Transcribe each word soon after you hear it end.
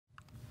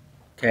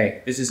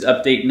Okay, this is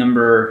update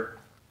number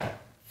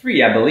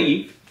 3, I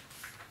believe.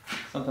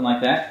 Something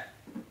like that.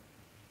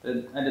 I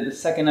did the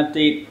second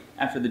update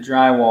after the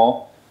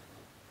drywall.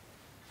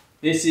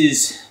 This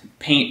is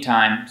paint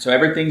time. So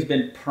everything's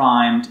been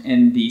primed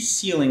and the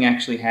ceiling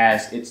actually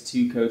has its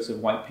 2 coats of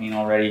white paint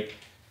already.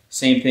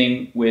 Same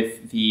thing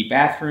with the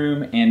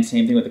bathroom and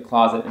same thing with the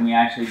closet. And we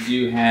actually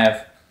do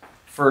have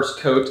first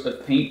coat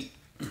of paint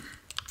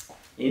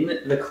in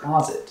the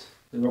closet.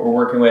 This is what we're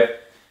working with.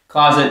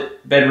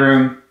 Closet,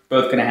 bedroom,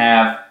 both gonna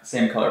have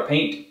same color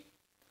paint.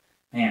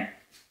 Man,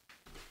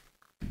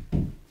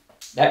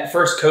 that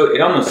first coat, it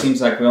almost seems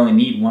like we only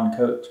need 1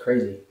 coat. It's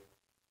crazy.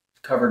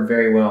 It's covered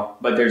very well,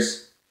 but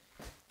there's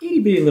itty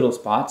bitty little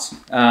spots.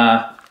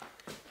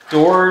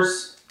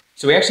 Doors,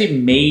 so we actually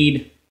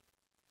made,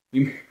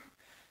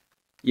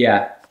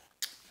 yeah,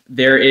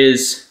 there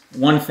is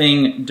one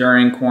thing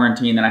during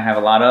quarantine that I have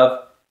a lot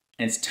of,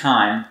 and it's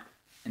time,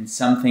 and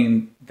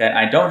something that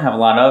I don't have a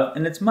lot of,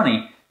 and it's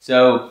money.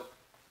 So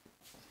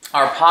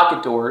our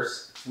pocket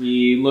doors,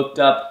 we looked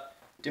up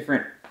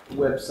different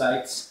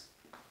websites.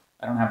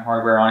 I don't have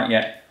hardware on it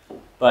yet,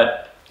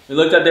 but we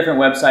looked up different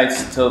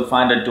websites to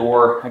find a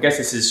door. I guess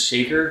this is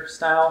shaker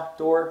style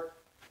door.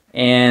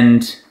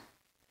 And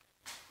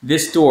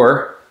this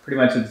door, pretty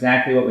much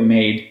exactly what we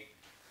made,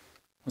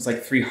 was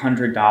like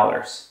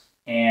 $300.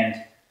 And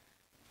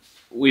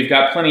we've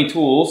got plenty of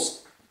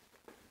tools.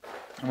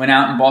 I went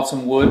out and bought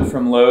some wood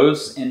from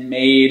Lowe's and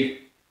made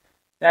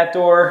that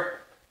door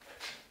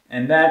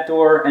and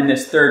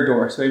this third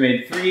door. So we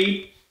made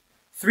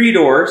three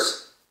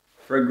doors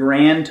for a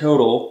grand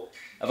total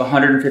of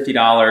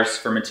 $150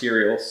 for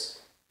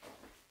materials.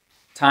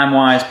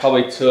 Time-wise,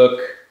 probably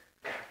took,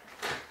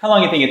 how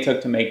long do you think it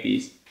took to make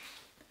these?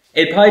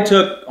 It probably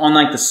took, on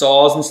like the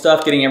saws and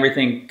stuff, getting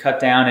everything cut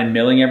down and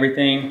milling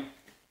everything,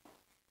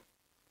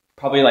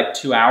 probably like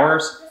 2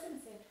 hours. I was gonna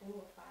say a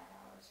total of 5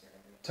 hours for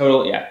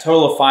everything.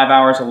 Total of 5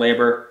 hours of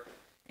labor,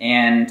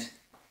 and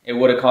it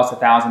would have cost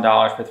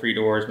 $1,000 for 3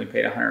 doors. We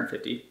paid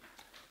 $150.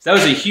 So that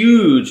was a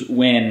huge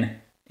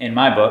win in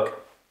my book.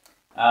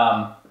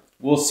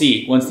 We'll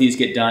see once these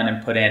get done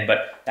and put in,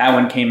 but that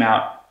one came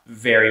out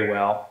very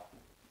well.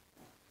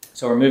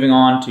 So we're moving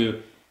on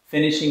to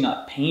finishing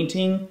up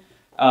painting.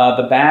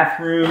 The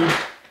bathroom,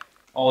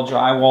 all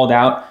drywalled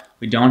out.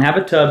 We don't have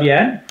a tub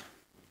yet.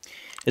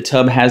 The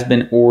tub has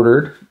been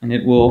ordered and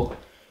it will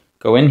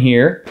go in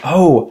here.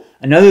 Oh,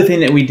 another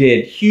thing that we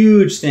did,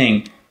 huge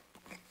thing.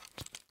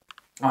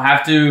 I'll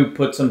have to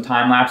put some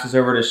time lapses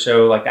over to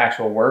show like the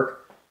actual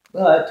work,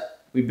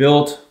 but we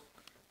built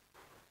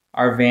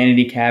our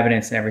vanity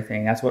cabinets and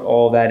everything. That's what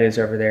all that is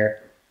over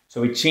there.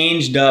 So we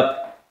changed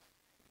up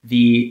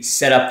the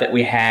setup that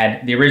we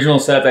had. The original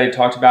setup that I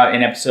talked about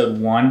in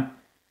episode 1,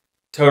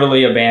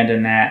 totally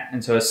abandoned that.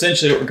 And so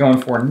essentially what we're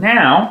going for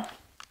now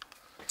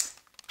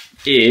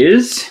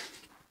is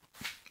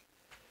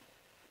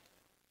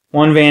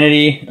 1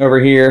 vanity over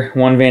here,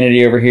 1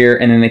 vanity over here,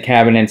 and then the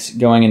cabinets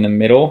going in the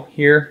middle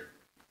here.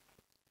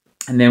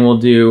 And then we'll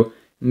do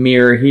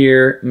mirror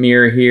here,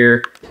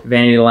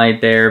 vanity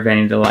light there,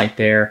 vanity light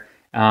there,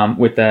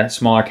 with the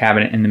smaller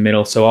cabinet in the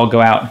middle. So I'll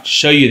go out and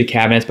show you the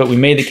cabinets, but we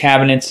made the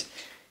cabinets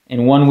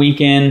in 1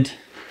 weekend.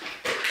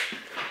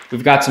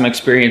 We've got some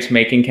experience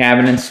making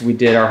cabinets. We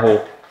did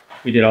all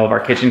of our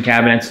kitchen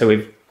cabinets, so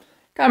we've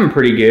got them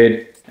pretty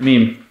good. I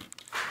mean,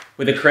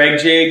 with a Craig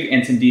jig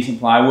and some decent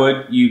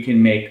plywood, you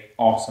can make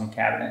awesome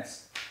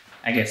cabinets,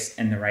 I guess,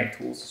 and the right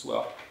tools as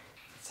well.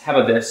 So how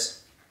about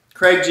this?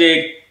 Craig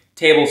jig,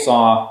 table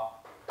saw,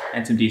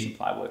 and some decent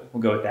plywood.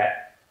 We'll go with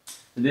that.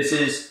 So this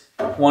is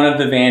one of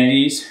the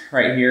vanities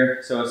right here.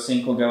 So a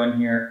sink will go in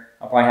here.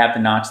 I'll probably have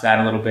to notch that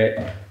a little bit.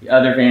 The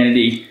other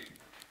vanity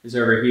is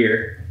over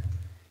here.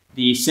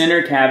 The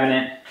center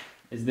cabinet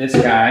is this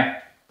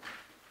guy.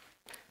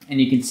 And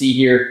you can see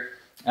here,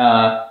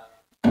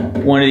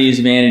 one of these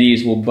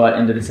vanities will butt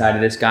into the side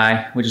of this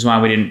guy, which is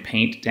why we didn't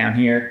paint down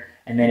here.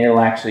 And then it'll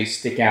actually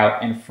stick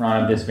out in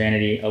front of this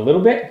vanity a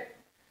little bit.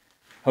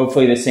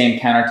 Hopefully the same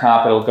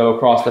countertop, it'll go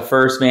across the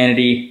first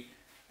vanity,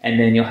 and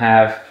then you'll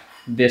have,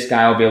 this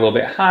guy will be a little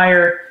bit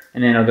higher,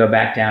 and then it'll go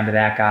back down to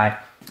that guy.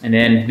 And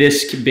then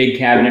this big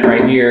cabinet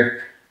right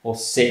here will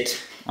sit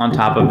on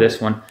top of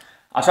this one.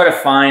 I'll try to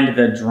find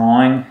the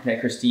drawing that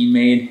Christine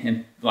made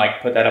and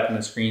like put that up on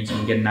the screen so you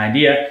can get an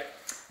idea.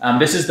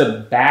 This is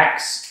the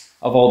backs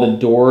of all the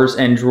doors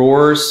and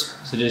drawers.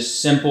 So just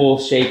simple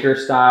shaker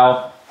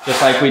style,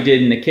 just like we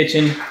did in the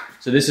kitchen.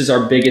 So this is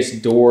our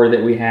biggest door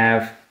that we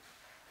have.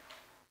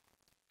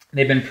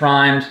 They've been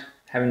primed,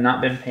 have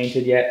not been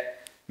painted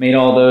yet. Made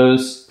all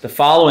those the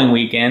following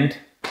weekend.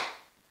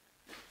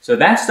 So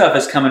that stuff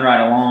is coming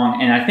right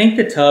along, and I think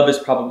the tub is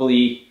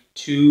probably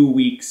 2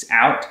 weeks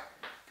out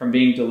from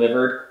being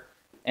delivered,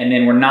 and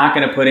then we're not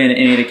gonna put in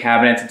any of the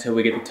cabinets until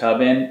we get the tub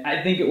in.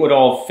 I think it would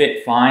all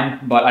fit fine,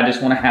 but I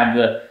just wanna have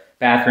the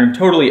bathroom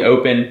totally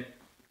open,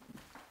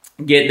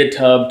 get the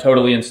tub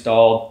totally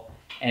installed,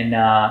 and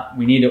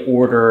we need to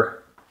order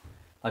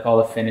like all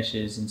the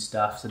finishes and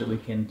stuff so that we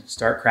can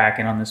start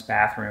cracking on this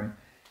bathroom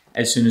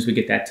as soon as we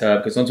get that tub.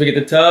 Because once we get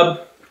the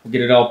tub, we'll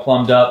get it all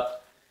plumbed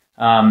up,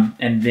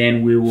 And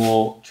then we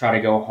will try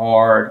to go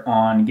hard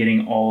on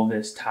getting all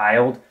this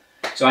tiled.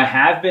 So I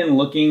have been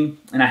looking,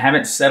 and I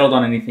haven't settled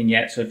on anything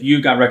yet. So if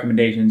you've got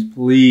recommendations,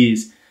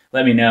 please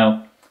let me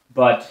know.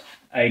 But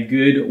a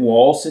good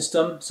wall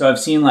system. So I've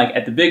seen like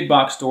at the big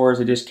box stores,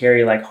 they just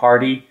carry like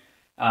Hardy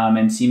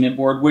and cement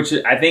board, which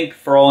I think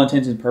for all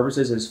intents and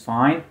purposes is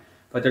fine.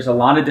 But there's a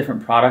lot of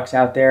different products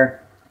out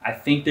there. I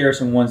think there are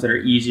some ones that are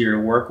easier to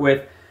work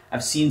with.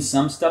 I've seen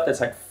some stuff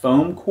that's like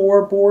foam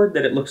core board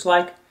that it looks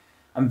like.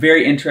 I'm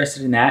very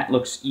interested in that. It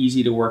looks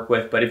easy to work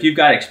with. But if you've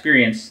got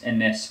experience in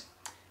this,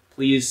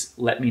 please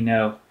let me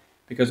know.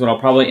 Because what I'll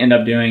probably end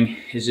up doing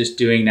is just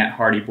doing that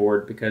Hardy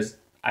board because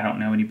I don't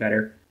know any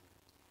better.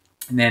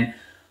 And then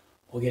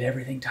we'll get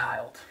everything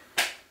tiled.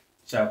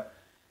 So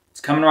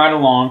it's coming right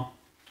along.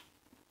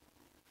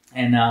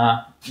 And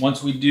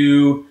once we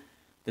do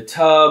the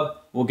tub,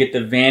 we'll get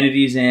the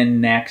vanities in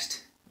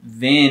next.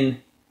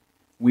 Then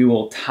we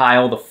will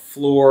tile the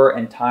floor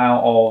and tile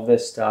all of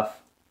this stuff.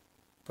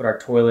 Put our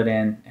toilet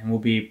in, and we'll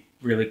be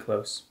really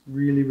close.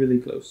 Really, really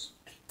close.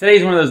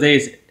 Today's one of those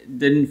days, it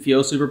didn't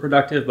feel super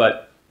productive,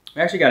 but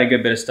we actually got a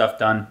good bit of stuff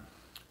done.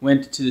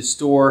 Went to the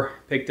store,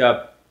 picked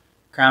up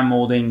crown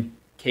molding,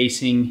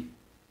 casing,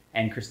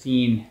 and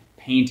Christine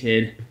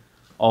painted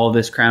all of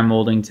this crown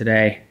molding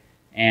today,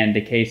 and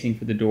the casing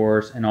for the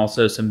doors, and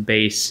also some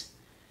base.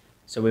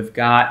 So we've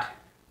got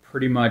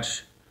pretty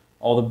much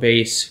all the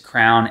base,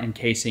 crown, and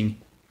casing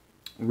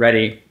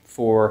ready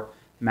for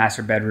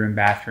master bedroom,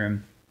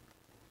 bathroom,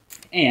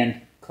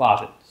 and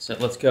closet. So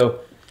let's go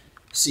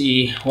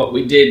see what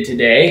we did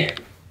today.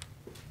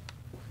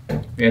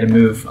 We had to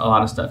move a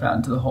lot of stuff out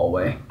into the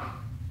hallway.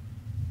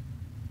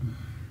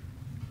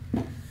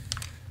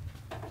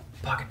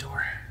 Pocket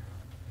door.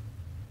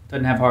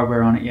 Doesn't have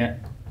hardware on it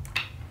yet.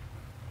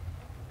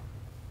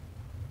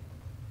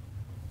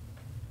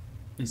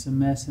 It's a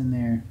mess in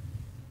there.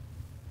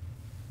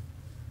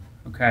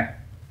 Okay.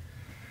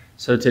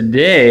 So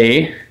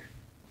today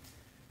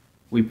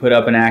we put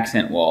up an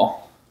accent wall.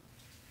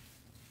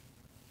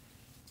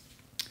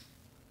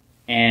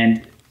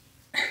 And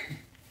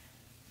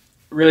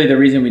really the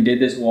reason we did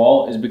this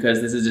wall is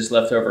because this is just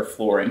leftover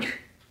flooring.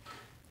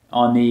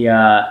 On the,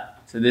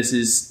 so this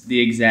is the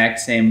exact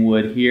same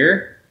wood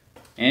here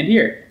and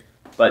here.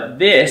 But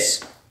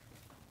this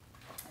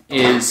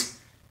is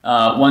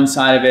one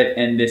side of it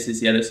and this is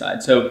the other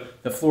side. So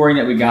the flooring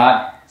that we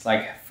got is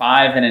like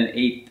 5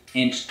 1/8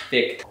 inch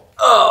thick.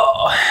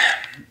 Oh,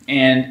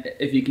 and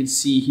if you can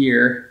see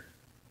here,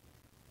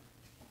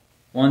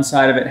 one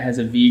side of it has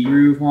a V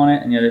groove on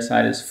it and the other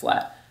side is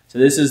flat. So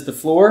this is the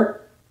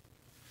floor,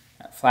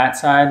 that flat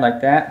side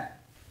like that.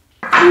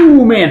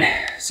 Ooh, man.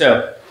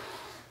 So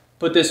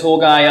put this whole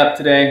guy up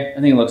today. I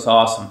think it looks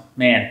awesome.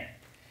 Man,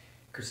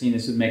 Christine,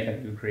 this would make like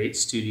a great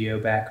studio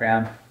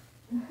background.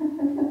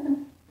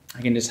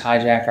 I can just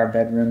hijack our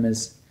bedroom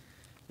as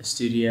a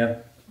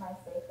studio. My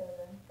safe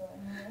haven for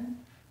another.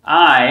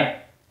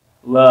 I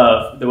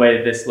love the way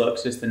that this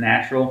looks, just the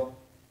natural.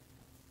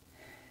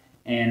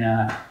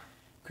 And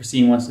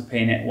Christine wants to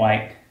paint it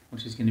white,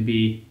 which is going to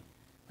be,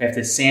 we have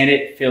to sand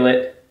it, fill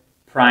it,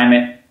 prime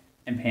it,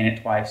 and paint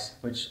it twice,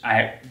 which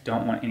I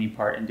don't want any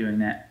part in doing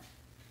that.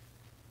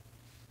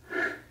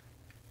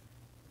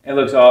 It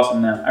looks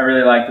awesome though. I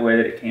really like the way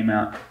that it came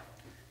out.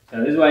 So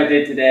this is what I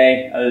did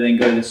today, other than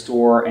go to the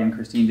store, and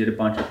Christine did a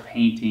bunch of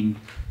painting.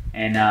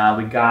 And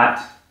we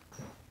got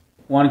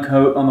one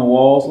coat on the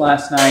walls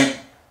last night,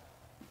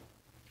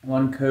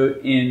 one coat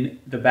in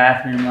the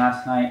bathroom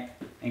last night,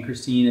 and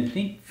Christine, I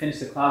think, finished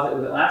the closet.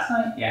 Was it last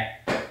night? Yeah.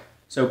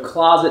 So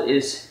closet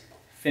is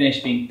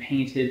finished being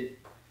painted,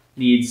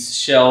 needs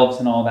shelves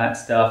and all that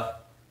stuff.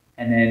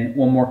 And then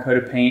one more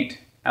coat of paint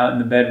out in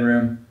the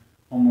bedroom,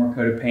 one more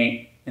coat of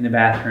paint in the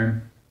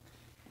bathroom.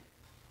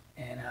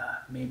 And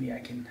maybe I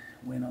can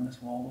win on this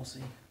wall, we'll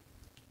see.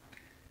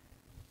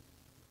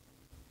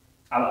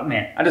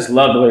 Man, I just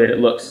love the way that it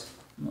looks.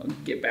 I'll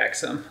get back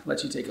some,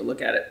 let you take a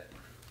look at it.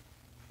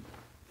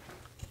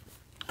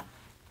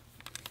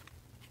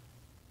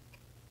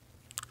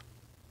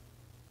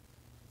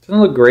 Doesn't it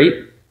look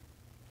great?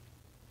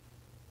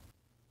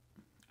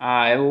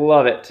 I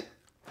love it.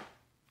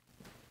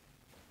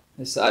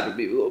 This side would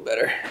be a little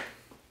better.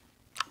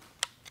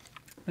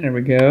 There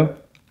we go.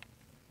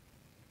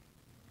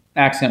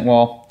 Accent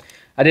wall.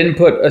 I didn't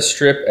put a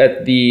strip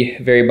at the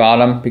very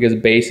bottom because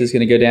base is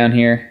going to go down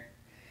here.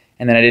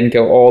 And then I didn't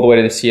go all the way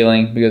to the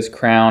ceiling because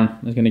crown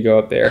is going to go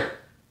up there.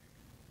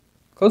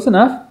 Close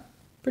enough.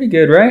 Pretty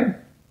good, right?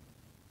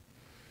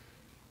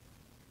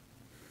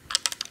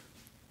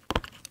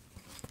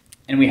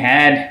 And we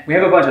have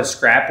a bunch of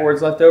scrap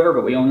boards left over,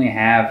 but we only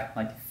have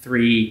like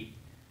 3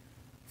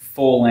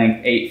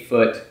 full-length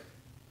 8-foot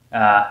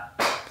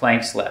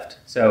planks left.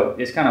 So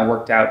this kind of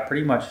worked out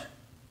pretty much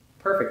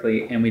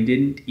perfectly, and we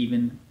didn't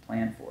even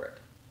plan for it.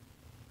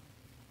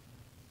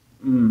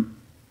 I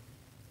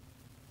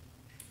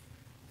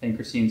think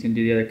Christine's gonna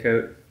do the other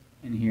coat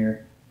in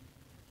here,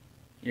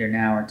 either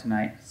now or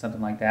tonight,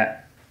 something like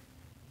that.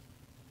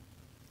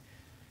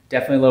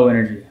 Definitely low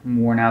energy. I'm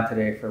worn out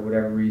today for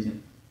whatever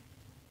reason.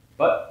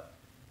 But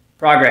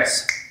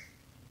Progress.